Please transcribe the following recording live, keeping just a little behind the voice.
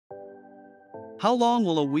How long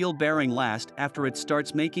will a wheel bearing last after it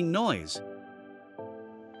starts making noise?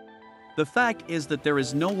 The fact is that there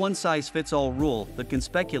is no one-size-fits-all rule that can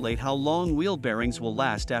speculate how long wheel bearings will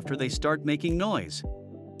last after they start making noise.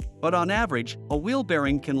 But on average, a wheel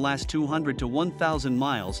bearing can last 200 to 1,000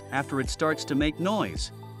 miles after it starts to make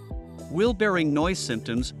noise. Wheel bearing noise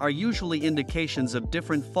symptoms are usually indications of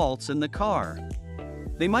different faults in the car.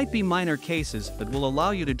 They might be minor cases that will allow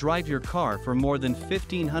you to drive your car for more than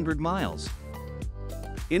 1,500 miles.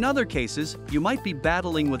 In other cases, you might be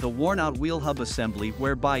battling with a worn-out wheel hub assembly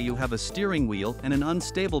whereby you have a steering wheel and an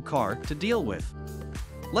unstable car to deal with.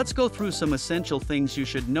 Let's go through some essential things you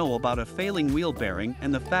should know about a failing wheel bearing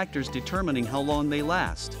and the factors determining how long they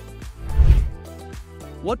last.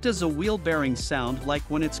 What does a wheel bearing sound like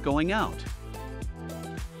when it's going out?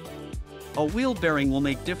 A wheel bearing will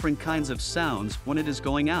make different kinds of sounds when it is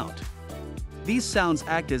going out. These sounds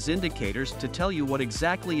act as indicators to tell you what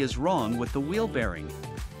exactly is wrong with the wheel bearing.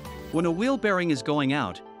 When a wheel bearing is going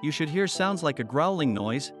out, you should hear sounds like a growling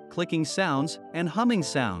noise, clicking sounds, and humming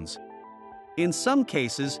sounds. In some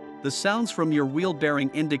cases, the sounds from your wheel bearing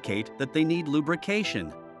indicate that they need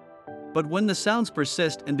lubrication. But when the sounds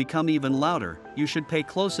persist and become even louder, you should pay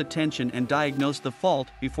close attention and diagnose the fault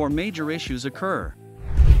before major issues occur.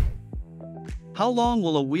 How long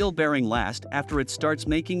will a wheel bearing last after it starts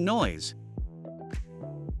making noise?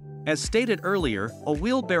 As stated earlier, a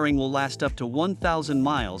wheel bearing will last up to 1,000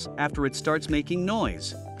 miles after it starts making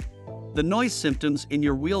noise. The noise symptoms in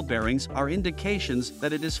your wheel bearings are indications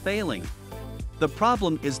that it is failing. The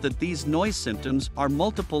problem is that these noise symptoms are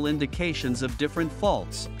multiple indications of different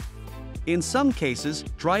faults. In some cases,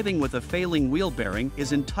 driving with a failing wheel bearing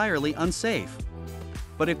is entirely unsafe.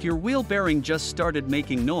 But if your wheel bearing just started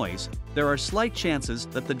making noise, there are slight chances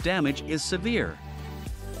that the damage is severe.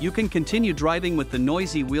 You can continue driving with the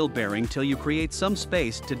noisy wheel bearing till you create some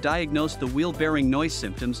space to diagnose the wheel bearing noise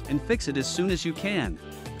symptoms and fix it as soon as you can.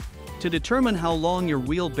 To determine how long your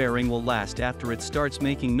wheel bearing will last after it starts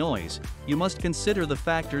making noise, you must consider the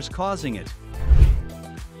factors causing it.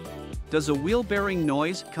 Does a wheel bearing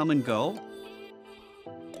noise come and go?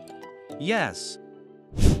 Yes.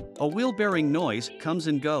 A wheel bearing noise comes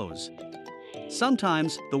and goes.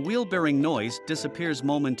 Sometimes, the wheel bearing noise disappears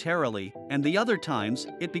momentarily, and the other times,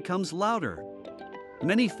 it becomes louder.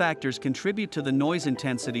 Many factors contribute to the noise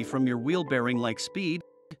intensity from your wheel bearing like speed,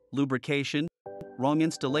 lubrication, wrong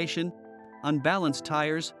installation, unbalanced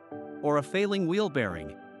tires, or a failing wheel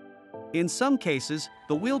bearing. In some cases,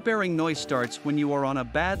 the wheel bearing noise starts when you are on a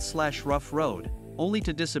bad/rough road, only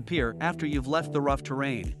to disappear after you've left the rough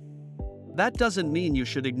terrain. That doesn't mean you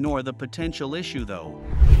should ignore the potential issue though.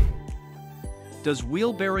 Does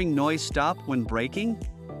wheel bearing noise stop when braking?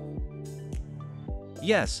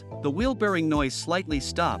 Yes, the wheel bearing noise slightly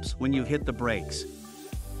stops when you hit the brakes.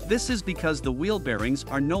 This is because the wheel bearings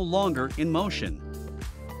are no longer in motion.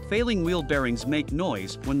 Failing wheel bearings make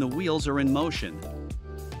noise when the wheels are in motion.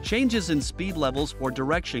 Changes in speed levels or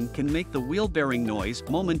direction can make the wheel bearing noise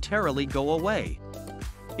momentarily go away.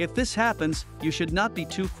 If this happens, you should not be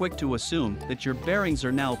too quick to assume that your bearings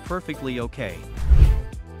are now perfectly okay.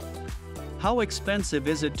 How expensive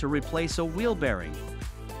is it to replace a wheel bearing?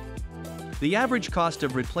 The average cost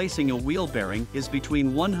of replacing a wheel bearing is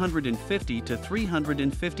between $150 to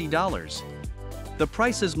 $350. The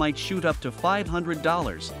prices might shoot up to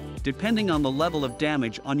 $500, depending on the level of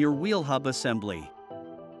damage on your wheel hub assembly.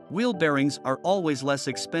 Wheel bearings are always less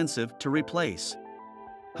expensive to replace.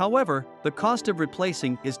 However, the cost of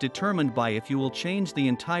replacing is determined by if you will change the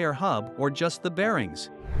entire hub or just the bearings.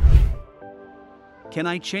 Can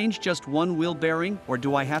I change just one wheel bearing, or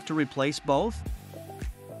do I have to replace both?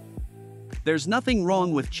 There's nothing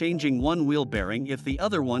wrong with changing one wheel bearing if the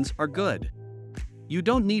other ones are good. You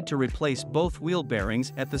don't need to replace both wheel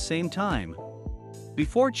bearings at the same time.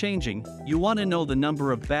 Before changing, you want to know the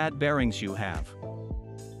number of bad bearings you have.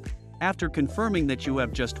 After confirming that you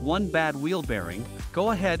have just one bad wheel bearing,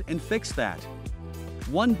 go ahead and fix that.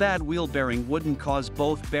 One bad wheel bearing wouldn't cause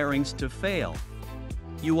both bearings to fail.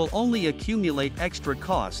 You will only accumulate extra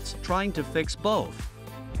costs trying to fix both.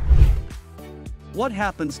 What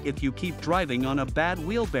happens if you keep driving on a bad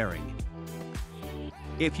wheel bearing?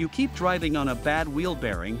 If you keep driving on a bad wheel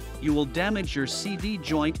bearing, you will damage your CD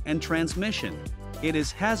joint and transmission. It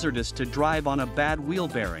is hazardous to drive on a bad wheel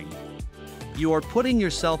bearing. You are putting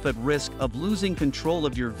yourself at risk of losing control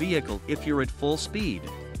of your vehicle if you're at full speed.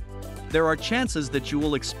 There are chances that you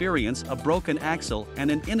will experience a broken axle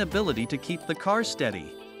and an inability to keep the car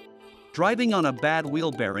steady. Driving on a bad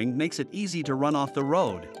wheel bearing makes it easy to run off the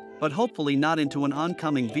road, but hopefully not into an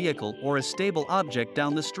oncoming vehicle or a stable object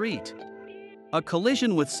down the street. A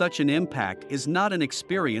collision with such an impact is not an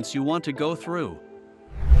experience you want to go through.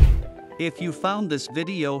 If you found this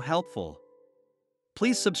video helpful,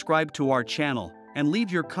 please subscribe to our channel and leave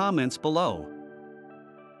your comments below.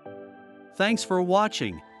 Thanks for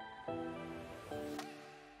watching.